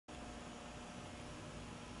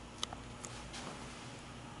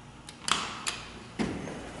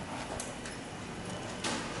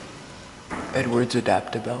Edwards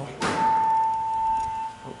adaptable.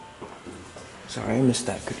 Oh, sorry, I missed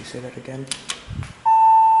that. Could you say that again?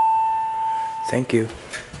 Thank you.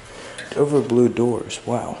 Dover Blue doors.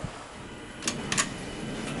 Wow.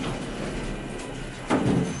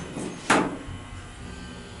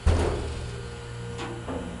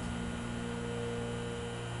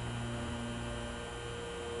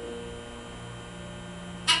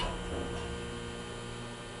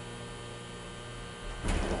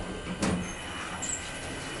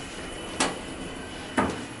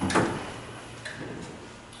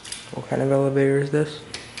 What kind of elevator is this?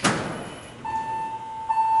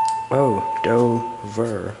 Oh,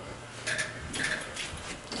 Dover.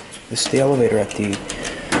 This is the elevator at the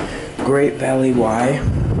Great Valley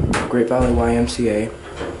YMCA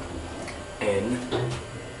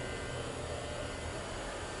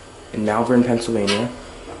in Malvern, Pennsylvania.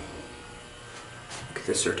 Look at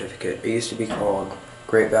this certificate. It used to be called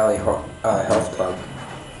Great Valley Health Club.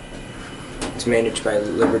 It's managed by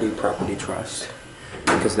Liberty Property Trust,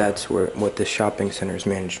 because that's what the shopping center is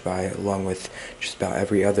managed by, along with just about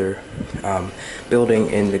every other building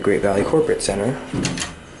in the Great Valley Corporate Center.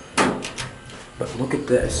 But look at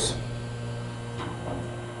this.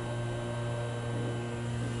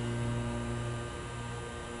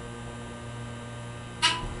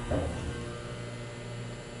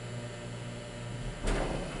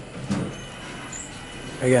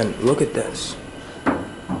 Again, look at this.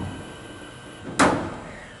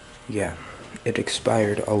 Yeah. It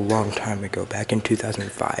expired a long time ago, back in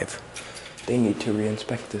 2005. They need to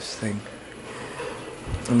re-inspect this thing.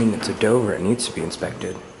 I mean, it's a Dover, it needs to be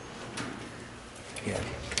inspected. Yeah,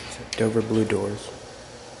 it's Dover Blue doors.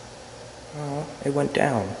 Oh, it went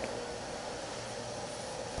down.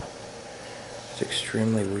 It's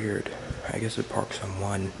extremely weird. I guess it parks on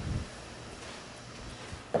one.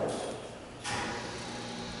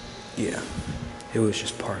 Yeah, it was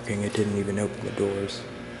just parking, it didn't even open the doors.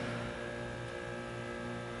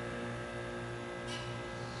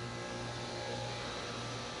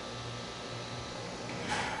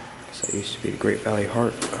 That used to be the Great Valley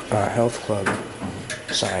Health Club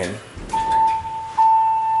sign.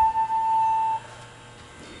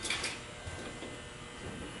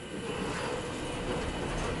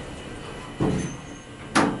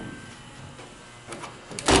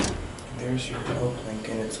 There's your help link,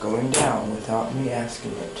 and it's going down without me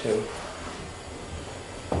asking it to.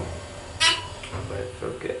 Let it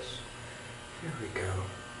focus. Here we go.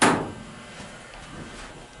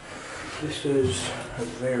 This is a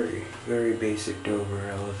very, very basic Dover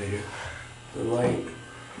elevator. The light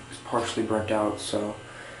is partially burnt out, so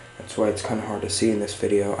that's why it's kind of hard to see in this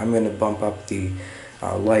video. I'm going to bump up the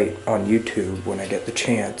light on YouTube when I get the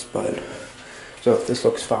chance, but so if this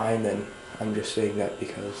looks fine, then I'm just saying that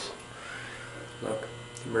because, look,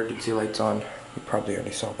 the emergency light's on. You probably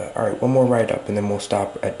already saw that. Alright, one more ride up and then we'll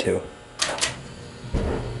stop at 2.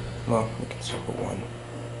 Well, we can stop at 1.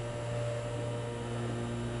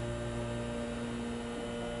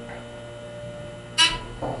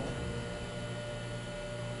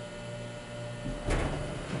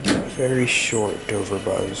 Very short Dover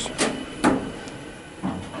buzz.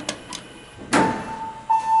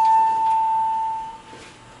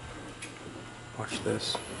 Watch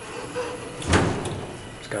this.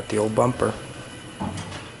 It's got the old bumper.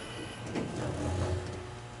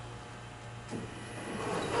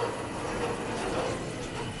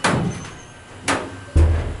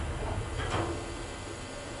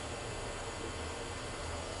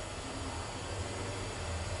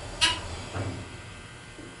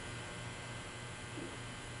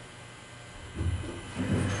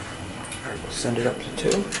 Alright, we'll send it up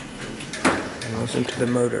to 2 and listen to the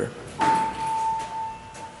motor. Alright,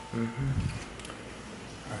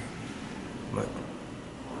 look.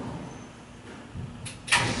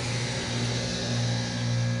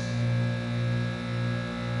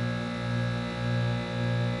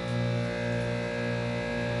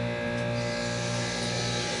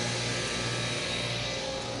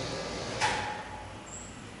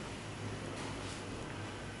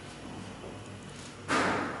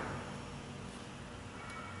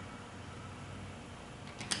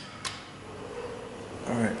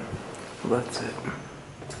 Alright, well, that's it.